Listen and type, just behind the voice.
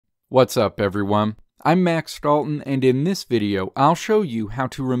What's up, everyone? I'm Max Dalton, and in this video, I'll show you how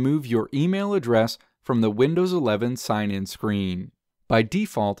to remove your email address from the Windows 11 sign-in screen. By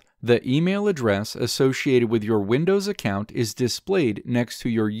default, the email address associated with your Windows account is displayed next to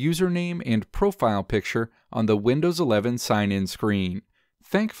your username and profile picture on the Windows 11 sign-in screen.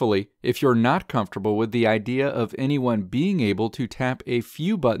 Thankfully, if you're not comfortable with the idea of anyone being able to tap a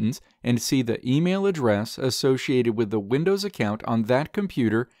few buttons and see the email address associated with the Windows account on that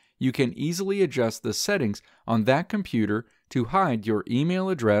computer, you can easily adjust the settings on that computer to hide your email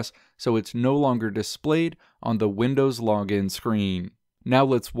address so it's no longer displayed on the Windows login screen. Now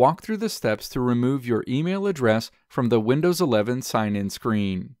let's walk through the steps to remove your email address from the Windows 11 sign-in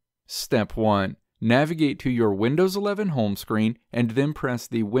screen. Step 1. Navigate to your Windows 11 home screen and then press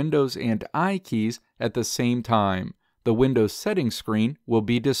the Windows and I keys at the same time. The Windows settings screen will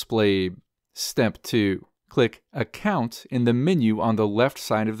be displayed. Step 2. Click Accounts in the menu on the left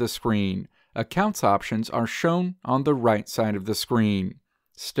side of the screen. Accounts options are shown on the right side of the screen.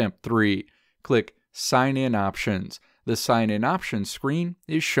 Step 3. Click Sign In Options. The Sign In Options screen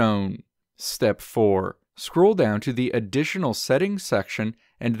is shown. Step 4. Scroll down to the Additional Settings section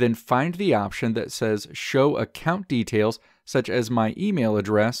and then find the option that says Show Account Details, such as my email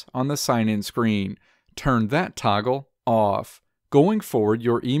address, on the sign-in screen. Turn that toggle off. Going forward,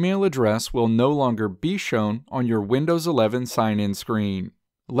 your email address will no longer be shown on your Windows 11 sign-in screen.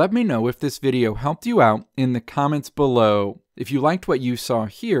 Let me know if this video helped you out in the comments below. If you liked what you saw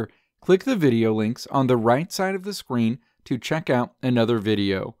here, click the video links on the right side of the screen to check out another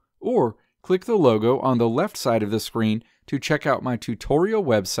video, or click the logo on the left side of the screen to check out my tutorial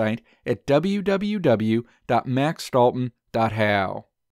website at www.maxdalton.how.